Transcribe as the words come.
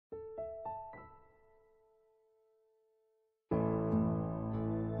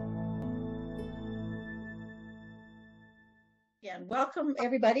again. Welcome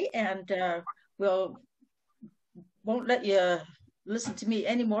everybody, and won't let you listen to me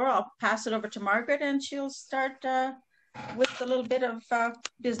anymore. I'll pass it over to Margaret, and she'll start with a little bit of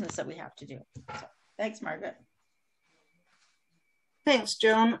business that we have to do. So, thanks, Margaret. Thanks,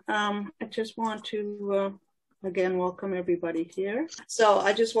 Joan. I just want to again welcome everybody here. So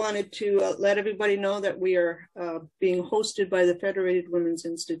I just wanted to let everybody know that we are being hosted by the Federated Women's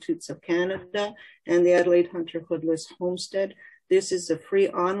Institutes of Canada and the Adelaide Hunter Hoodless Homestead. This is a free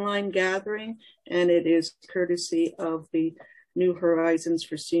online gathering, and it is courtesy of the New Horizons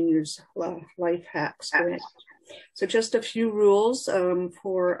for Seniors Life Hacks grant. So just a few rules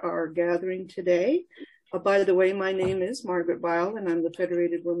for our gathering today. By the way, my name is Margaret Weil, and I'm the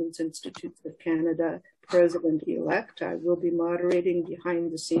Federated Women's Institute of Canada President-elect. I will be moderating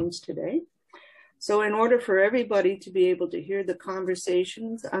behind the scenes today. So in order for everybody to be able to hear the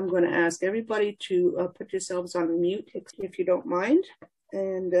conversations, I'm going to ask everybody to put yourselves on mute if you don't mind.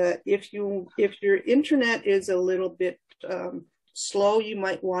 And if your internet is a little bit slow, you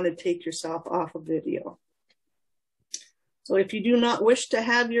might want to take yourself off of video. So if you do not wish to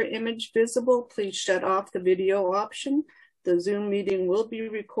have your image visible, please shut off the video option. The Zoom meeting will be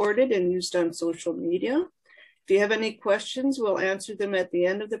recorded and used on social media. If you have any questions, we'll answer them at the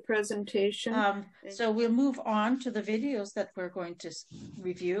end of the presentation. So we'll move on to the videos that we're going to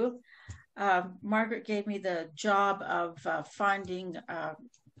review. Margaret gave me the job of finding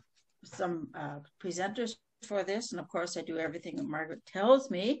some presenters for this. And of course, I do everything that Margaret tells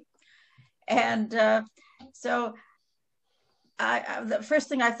me. And so the first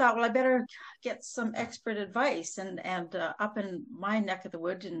thing I thought, well, I better get some expert advice. And up in my neck of the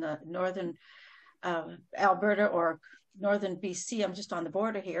wood in the northern Alberta or northern BC, I'm just on the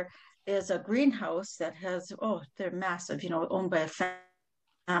border here, is a greenhouse that has, they're massive, owned by a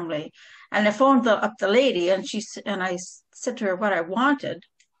family. And I phoned up the lady, and I said to her what I wanted.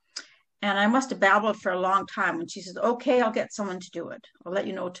 And I must have babbled for a long time. And she said, okay, I'll get someone to do it. I'll let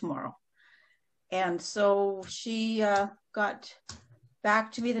you know tomorrow. And so she got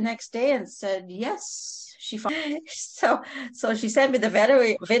back to me the next day and said, yes, she found. So she sent me the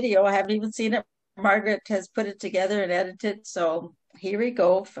video. I haven't even seen it. Margaret has put it together and edited. So here we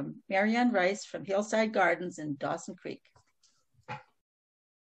go from Marianne Rice from Hillside Gardens in Dawson Creek.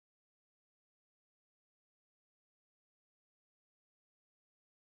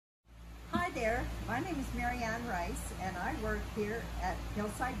 Hi there, my name is Marianne Rice, and I work here at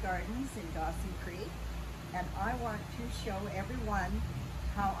Hillside Gardens in Dawson Creek, and I want to show everyone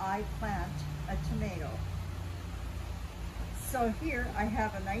how I plant a tomato. So here I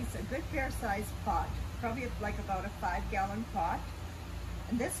have a good fair-sized pot, probably like about a 5-gallon pot,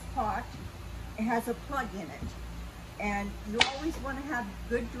 and this pot, it has a plug in it, and you always want to have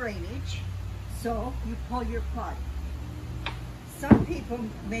good drainage, so you pull your plug. Some people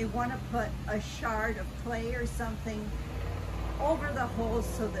may want to put a shard of clay or something over the holes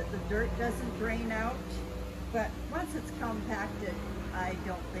so that the dirt doesn't drain out, but once it's compacted, I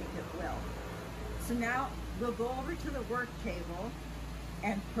don't think it will. So now we'll go over to the work table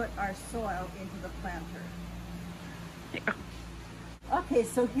and put our soil into the planter. Okay,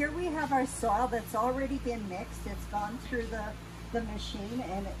 so here we have our soil that's already been mixed. It's gone through the machine,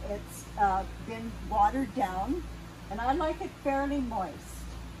 and it's been watered down. And I like it fairly moist.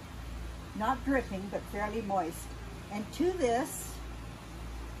 Not dripping, but fairly moist. And to this,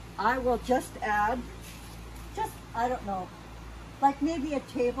 I will just add, I don't know, like maybe a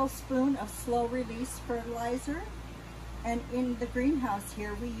tablespoon of slow release fertilizer. And in the greenhouse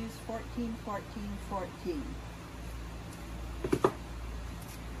here, we use 14, 14, 14.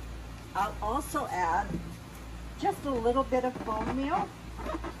 I'll also add just a little bit of bone meal.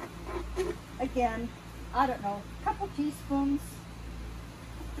 Again, I don't know, a couple teaspoons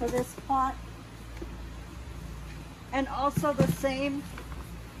for this pot. And also the same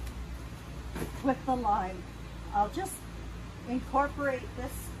with the lime. I'll just incorporate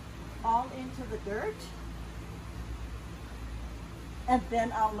this all into the dirt, and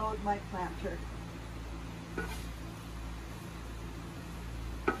then I'll load my planter.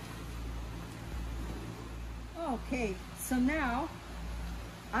 Okay, so now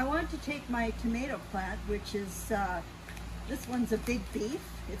I want to take my tomato plant, which is, this one's a big beef.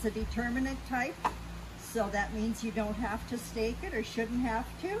 It's a determinate type, so that means you don't have to stake it or shouldn't have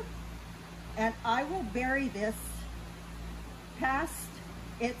to. And I will bury this past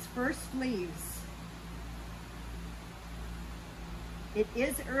its first leaves. It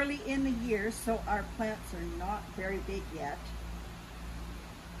is early in the year, so our plants are not very big yet.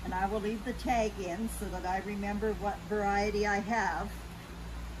 And I will leave the tag in so that I remember what variety I have.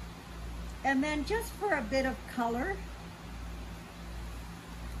 And then just for a bit of color,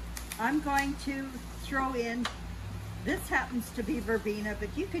 I'm going to throw in, this happens to be verbena,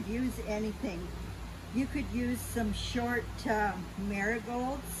 but you could use anything. You could use some short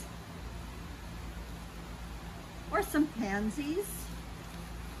marigolds or some pansies.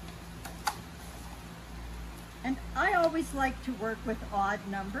 And I always like to work with odd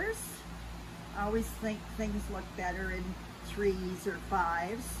numbers. I always think things look better in 3s or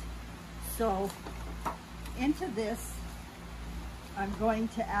 5s. So into this, I'm going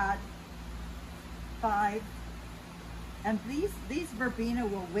to add 5. And these verbena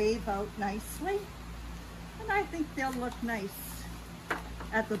will wave out nicely. And I think they'll look nice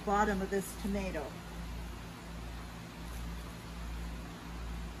at the bottom of this tomato.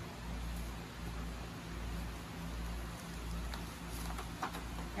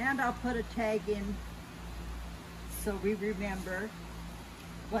 And I'll put a tag in so we remember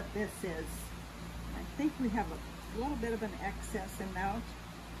what this is. I think we have a little bit of an excess amount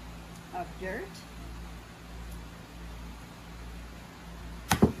of dirt.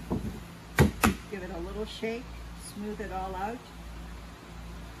 Give it a little shake, smooth it all out.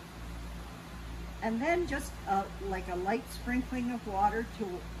 And then just like a light sprinkling of water to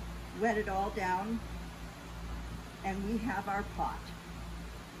wet it all down. And we have our pot.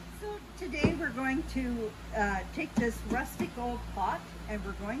 So today we're going to take this rustic old pot and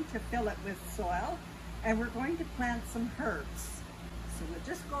we're going to fill it with soil and we're going to plant some herbs. So we'll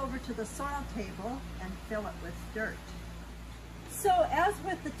just go over to the soil table and fill it with dirt. So as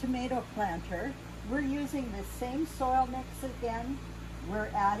with the tomato planter, we're using the same soil mix again. We're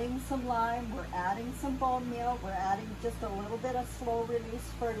adding some lime, we're adding some bone meal, we're adding just a little bit of slow release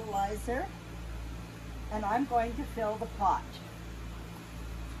fertilizer, and I'm going to fill the pot.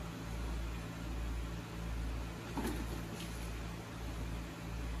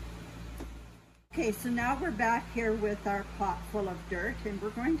 Okay, so now we're back here with our pot full of dirt and we're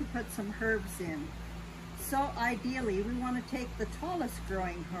going to put some herbs in. So ideally we want to take the tallest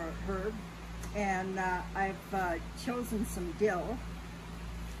growing herb, and I've chosen some dill.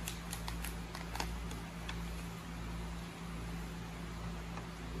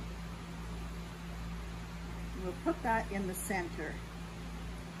 We'll put that in the center.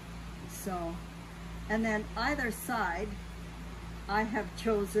 So, and then either side I have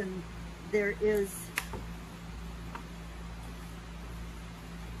chosen, there is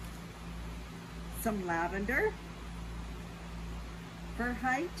some lavender for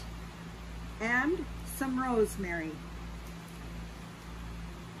height and some rosemary.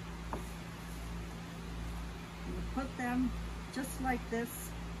 We'll put them just like this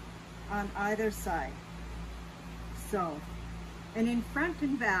on either side. So, and in front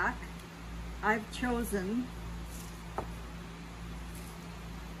and back, I've chosen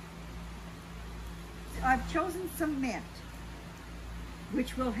some mint,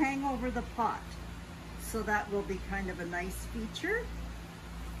 which will hang over the pot. So that will be kind of a nice feature.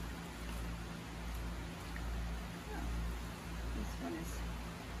 This one is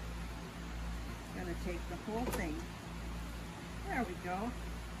going to take the whole thing. There we go.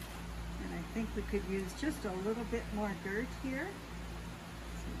 And I think we could use just a little bit more dirt here.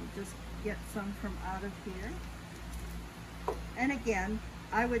 So we'll just get some from out of here. And again,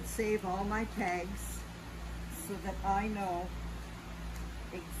 I would save all my tags so that I know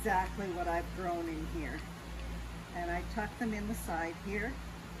exactly what I've grown in here. And I tuck them in the side here.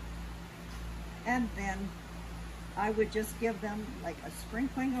 And then I would just give them like a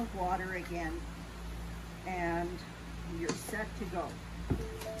sprinkling of water again, and you're set to go.